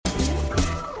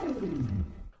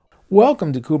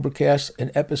Welcome to Coopercast,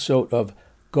 an episode of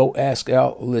Go Ask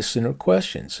Al Listener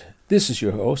Questions. This is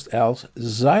your host, Al's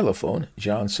xylophone,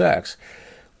 John Sachs.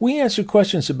 We answer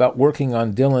questions about working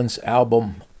on Dylan's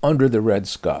album Under the Red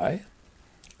Sky,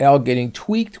 Al getting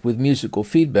tweaked with musical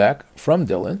feedback from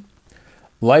Dylan,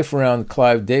 life around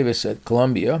Clive Davis at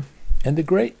Columbia, and the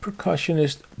great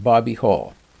percussionist Bobbie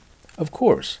Hall. Of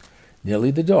course,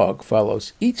 Nilly the Dog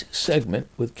follows each segment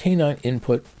with canine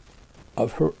input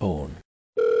of her own.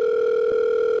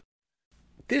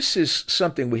 This is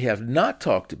something we have not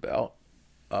talked about,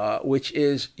 which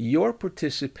is your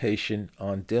participation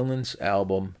on Dylan's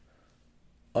album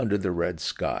Under the Red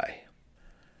Sky.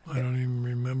 I don't even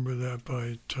remember that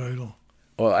by title.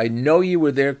 Well, I know you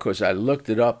were there because I looked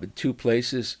it up in two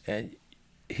places, and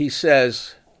he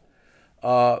says,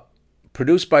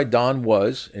 produced by Don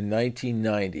Was in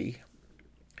 1990,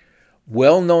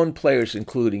 well-known players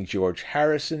including George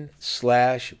Harrison,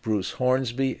 Slash, Bruce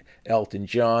Hornsby, Elton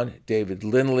John, David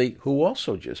Lindley, who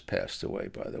also just passed away,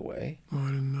 by the way. Oh, I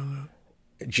didn't know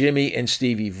that. Jimmy and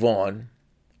Stevie Vaughan,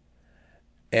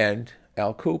 and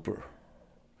Al Kooper.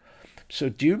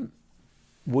 So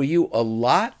were you a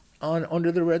lot on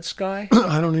Under the Red Sky?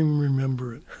 I don't even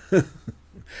remember it.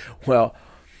 Well,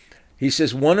 he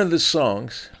says one of the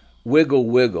songs, Wiggle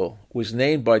Wiggle, was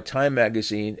named by Time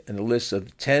magazine in the list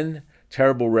of 10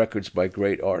 terrible records by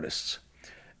great artists.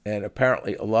 And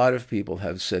apparently a lot of people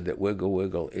have said that Wiggle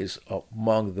Wiggle is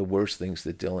among the worst things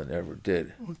that Dylan ever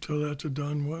did. I'll tell that to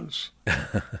Don Was.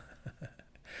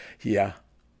 Yeah.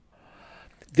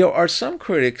 There are some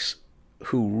critics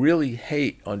who really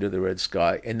hate Under the Red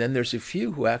Sky, and then there's a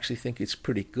few who actually think it's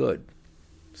pretty good.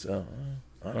 So,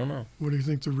 I don't know. What do you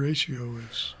think the ratio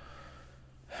is?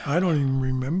 I don't even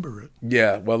remember it.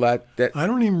 Yeah, well, that I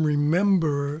don't even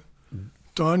remember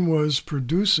Don Was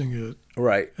producing it.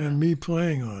 Right. And me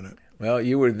playing on it. Well,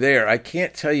 you were there. I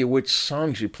can't tell you which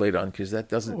songs you played on because that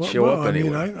doesn't show up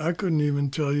anywhere. I couldn't even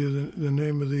tell you the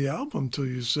name of the album till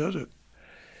you said it.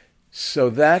 So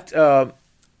that,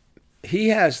 he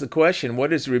has the question,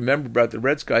 what is remembered about the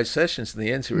Red Sky sessions? And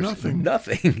the answer is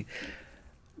nothing.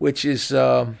 Which is,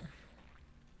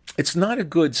 it's not a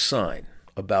good sign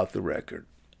about the record.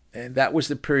 And that was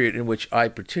the period in which I,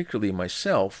 particularly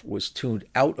myself, was tuned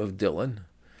out of Dylan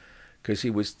because he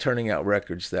was turning out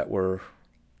records that were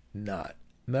not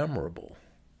memorable,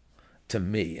 to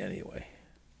me anyway.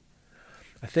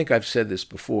 I think I've said this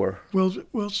before. Well,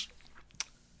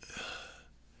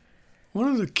 one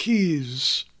of the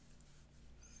keys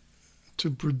to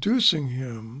producing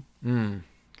him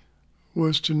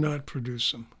was to not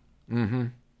produce him. Mm-hmm.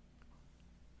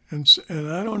 And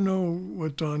I don't know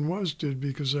what Don Was did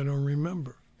because I don't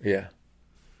remember. Yeah.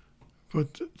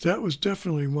 But that was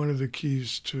definitely one of the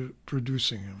keys to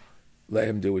producing him. Let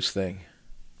him do his thing.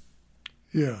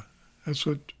 Yeah, that's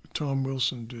what Tom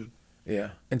Wilson did. Yeah,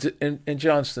 and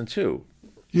Johnston too.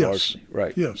 Yes. Largely.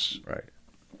 Right. Yes. Right.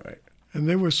 And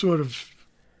they were sort of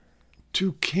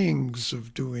two kings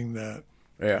of doing that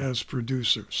as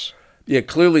producers. Yeah,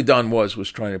 clearly Don Was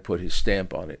trying to put his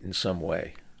stamp on it in some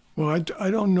way. Well, I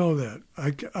don't know that.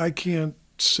 I can't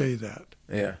say that.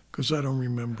 Yeah. Because I don't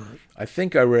remember it. I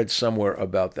think I read somewhere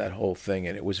about that whole thing,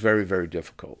 and it was very, very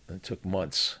difficult. It took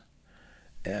months.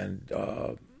 And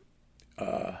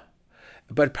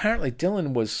but apparently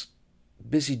Dylan was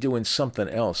busy doing something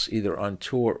else, either on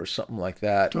tour or something like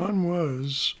that. Don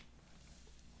Was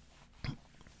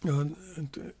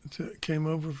came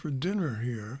over for dinner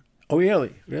here. Oh,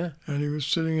 really? Yeah. And he was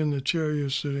sitting in the chair you're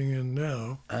sitting in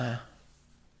now.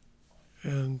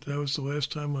 And that was the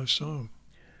last time I saw him.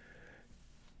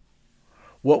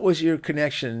 What was your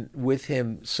connection with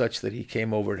him such that he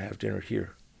came over to have dinner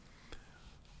here?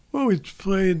 Well, we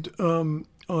played on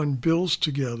bills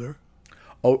together.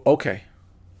 Oh, okay.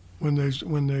 When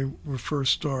they were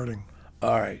first starting.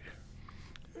 All right.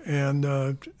 And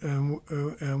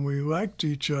we liked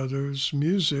each other's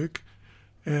music,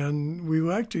 and we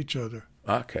liked each other.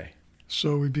 Okay.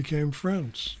 So we became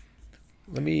friends.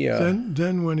 Let me.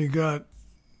 Then when he got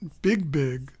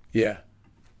big. Yeah.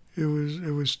 It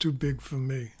was too big for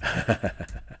me.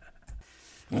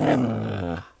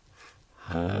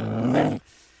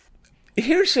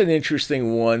 Here's an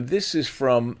interesting one. This is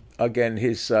from, again,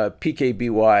 his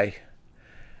PKBYA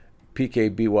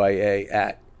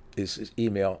at his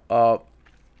email.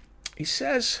 He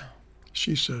says...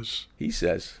 She says. He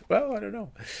says. Well, I don't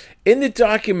know. In the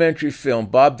documentary film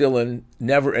Bob Dylan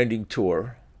Never Ending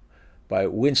Tour by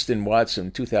Winston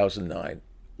Watson, 2009,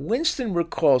 Winston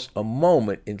recalls a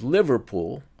moment in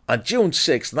Liverpool on June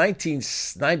 6,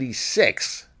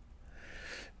 1996.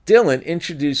 Dylan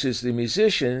introduces the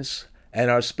musicians and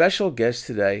our special guest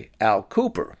today, Al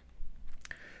Kooper.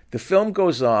 The film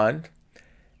goes on,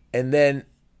 and then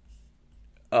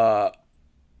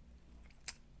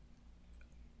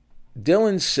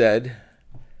Dylan said,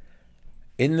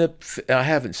 I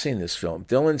haven't seen this film,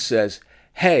 Dylan says,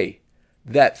 hey,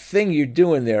 that thing you're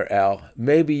doing there, Al,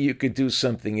 maybe you could do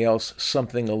something else,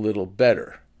 something a little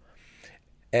better.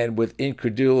 And with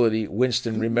incredulity,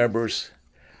 Winston remembers,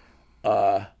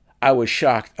 I was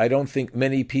shocked. I don't think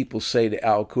many people say to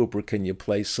Al Kooper, can you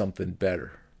play something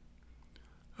better?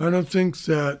 I don't think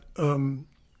that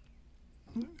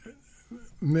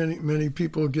many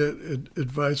people get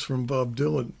advice from Bob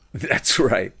Dylan. That's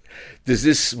right. Does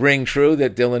this ring true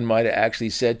that Dylan might have actually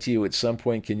said to you at some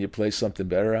point, can you play something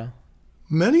better, Al?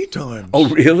 Many times. Oh,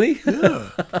 really? Yeah.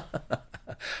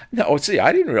 No, see,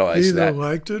 I didn't realize he that. either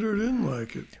liked it or didn't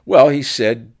like it. Well, he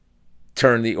said,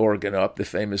 turn the organ up, the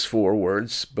famous 4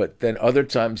 words. But then other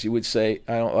times he would say,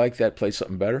 I don't like that, play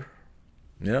something better.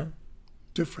 Yeah?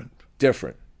 Different.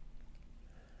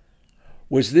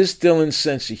 Was this Dylan's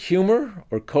sense of humor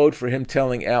or code for him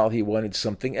telling Al he wanted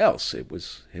something else? It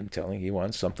was him telling he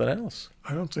wanted something else.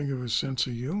 I don't think it was sense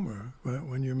of humor.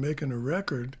 When you're making a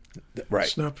record, right.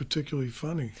 It's not particularly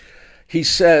funny. He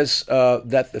says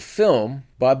that the film,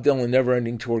 Bob Dylan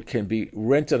Never-Ending Tour, can be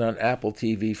rented on Apple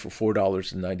TV for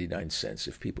 $4.99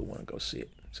 if people want to go see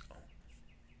it. So.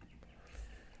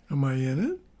 Am I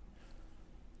in it?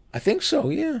 I think so,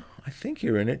 yeah. I think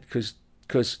you're in it because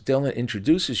Dylan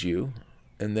introduces you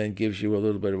and then gives you a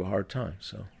little bit of a hard time.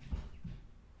 So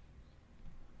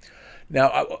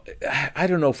now, I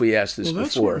don't know if we asked this before. Well,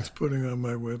 that's before. worth putting on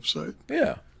my website.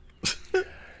 Yeah.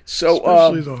 So,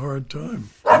 especially the hard time.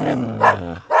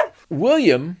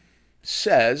 William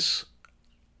says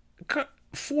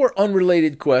 4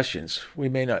 unrelated questions. We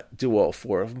may not do all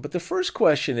 4 of them, but the first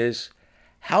question is,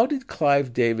 how did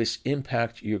Clive Davis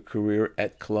impact your career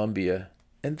at Columbia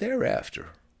and thereafter?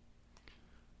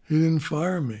 He didn't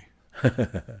fire me.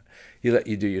 He let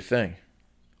you do your thing.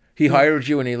 He hired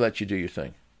you and he let you do your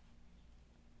thing.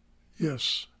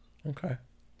 Yes. Okay.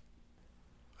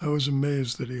 I was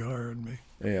amazed that he hired me.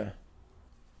 Yeah.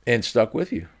 And stuck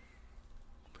with you.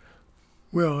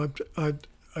 Well,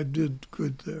 I did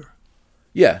good there.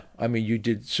 Yeah. I mean, you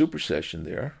did Super Session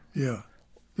there. Yeah.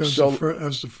 That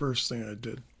was the first thing I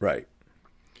did. Right.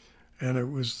 And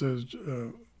it was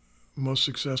the most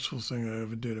successful thing I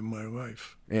ever did in my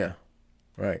life. Yeah.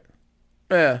 Right.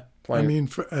 Yeah. I mean,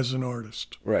 as an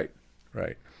artist. Right.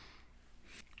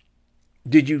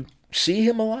 Did you see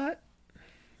him a lot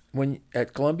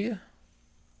at Columbia?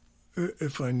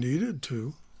 If I needed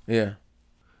to. Yeah.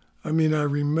 I mean, I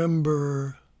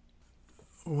remember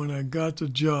when I got the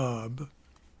job,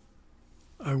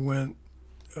 I went,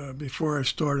 before I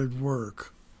started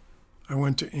work, I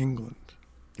went to England.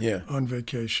 Yeah. On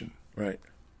vacation. Right.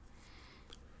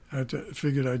 I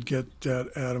figured I'd get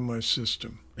that out of my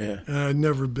system. Yeah. And I'd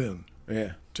never been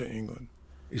to England.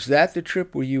 Is that the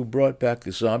trip where you brought back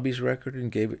the Zombies record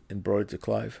and gave it and brought it to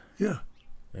Clive? Yeah.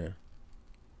 Yeah.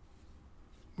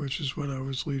 Which is what I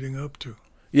was leading up to.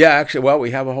 Yeah, actually, well,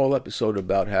 we have a whole episode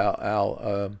about how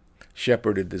Al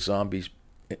shepherded the Zombies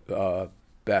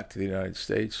back to the United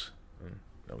States.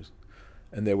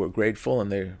 And they were grateful, and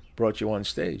they brought you on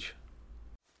stage.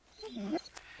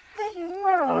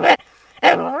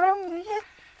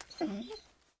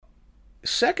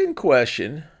 Second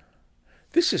question,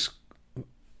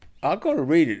 I'll go to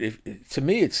read it. To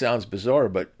me, it sounds bizarre,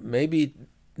 but maybe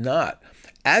not.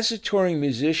 As a touring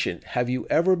musician, have you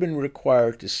ever been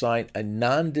required to sign a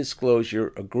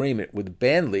non-disclosure agreement with a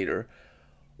band leader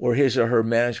or his or her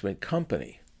management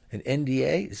company? An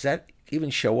NDA? Does that even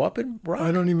show up in rock?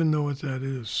 I don't even know what that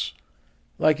is.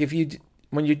 Like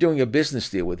when you're doing a business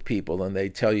deal with people and they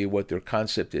tell you what their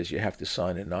concept is, you have to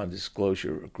sign a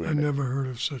non-disclosure agreement. I never heard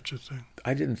of such a thing.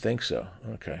 I didn't think so.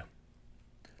 Okay.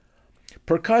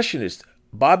 Percussionist.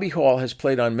 Bobbie Hall has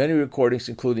played on many recordings,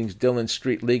 including Dylan's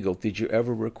Street Legal. Did you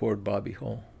ever record Bobbie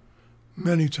Hall?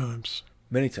 Many times.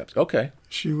 Many times. Okay.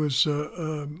 She was,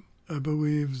 I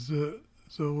believe, the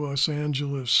Los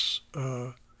Angeles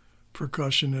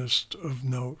percussionist of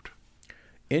note.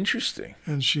 Interesting.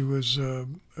 And she was a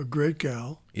great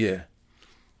gal. Yeah.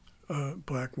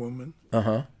 Black woman.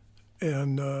 Uh-huh.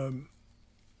 And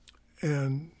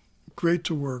great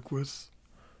to work with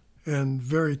and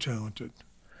very talented.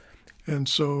 And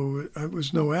so it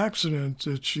was no accident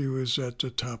that she was at the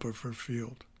top of her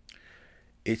field.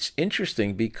 It's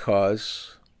interesting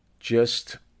because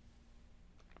just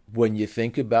when you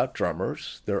think about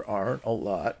drummers, there aren't a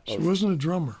lot of... She wasn't a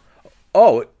drummer.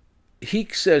 Oh, he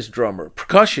says drummer.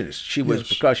 Percussionist. She was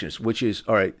percussionist, which is,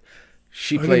 all right,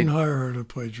 I didn't hire her to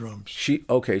play drums.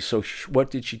 Okay, so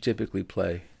what did she typically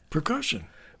play? Percussion.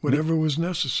 whatever was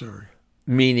necessary.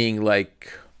 Meaning,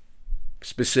 like,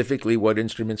 specifically, what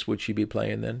instruments would she be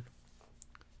playing then?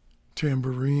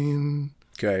 Tambourine.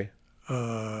 Okay.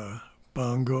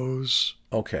 Bongos.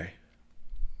 Okay.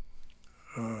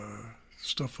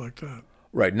 Stuff like that.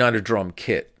 Right, not a drum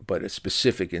kit, but a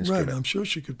specific instrument. Right, I'm sure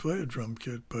she could play a drum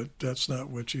kit, but that's not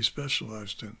what she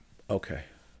specialized in. Okay.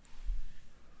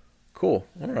 Cool.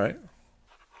 All right.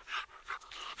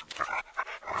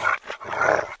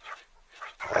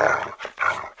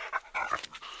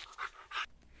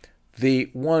 The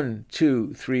 1,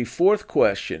 2, 3, fourth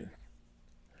question.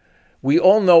 We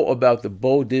all know about the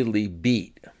Bo Diddley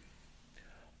beat.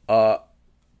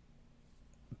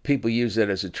 People use that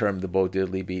as a term, the Bo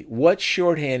Diddley beat. What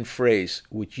shorthand phrase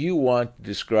would you want to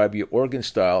describe your organ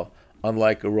style,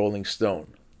 unlike a Rolling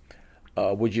Stone?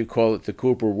 Would you call it the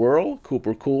Cooper Whirl,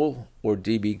 Cooper Cool, or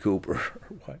D.B. Cooper?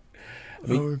 What?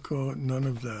 I would call it none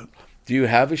of that. Do you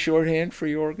have a shorthand for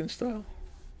your organ style?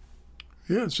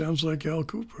 Yeah, it sounds like Al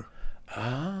Cooper.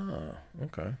 Ah,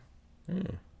 okay.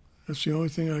 That's the only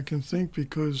thing I can think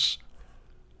because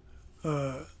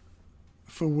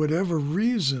for whatever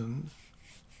reason,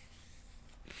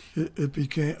 it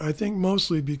became, I think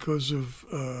mostly because of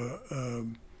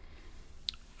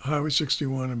Highway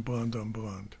 61 and Blonde on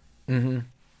Blonde. Mm-hmm.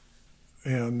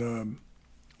 And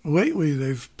lately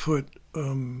they've put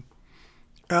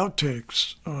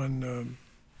outtakes on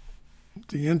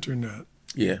the internet.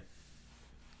 Yeah.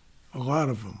 A lot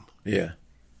of them. Yeah.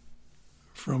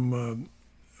 From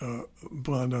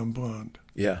Blonde on Blonde.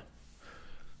 Yeah.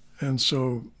 And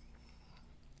so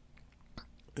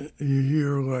you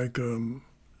hear like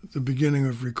the beginning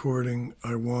of recording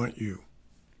I Want You.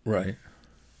 Right.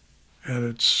 And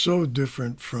it's so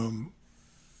different from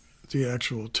the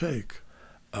actual take.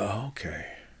 Oh, okay.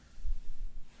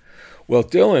 Well,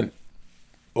 Dylan,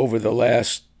 over the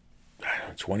last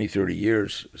 20, 30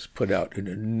 years, has put out an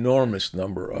enormous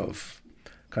number of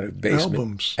kind of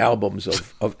basement albums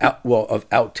of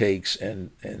outtakes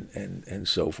and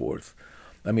so forth.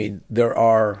 I mean,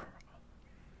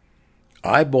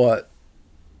 I bought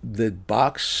the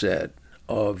box set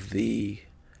of the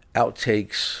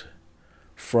outtakes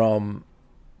from,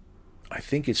 I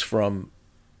think it's from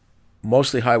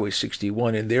mostly Highway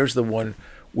 61, and there's the one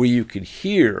where you can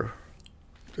hear.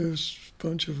 There's a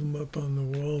bunch of them up on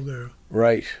the wall there.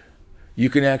 Right.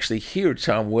 You can actually hear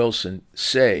Tom Wilson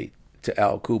say to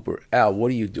Al Cooper, Al,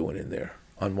 what are you doing in there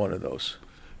on one of those?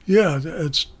 Yeah,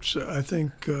 it's, I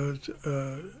think,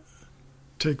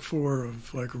 take 4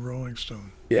 of like a Rolling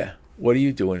Stone. Yeah. What are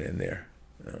you doing in there?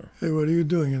 Hey, what are you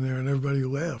doing in there? And everybody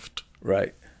laughed.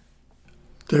 Right.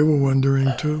 They were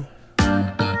wondering too.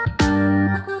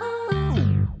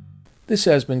 This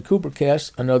has been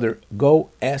Coopercast, another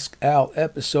Go Ask Al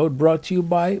episode brought to you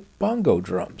by Bongo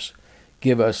Drums.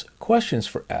 Give us questions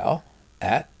for Al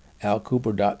at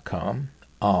alcooper.com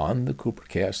on the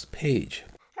Coopercast page.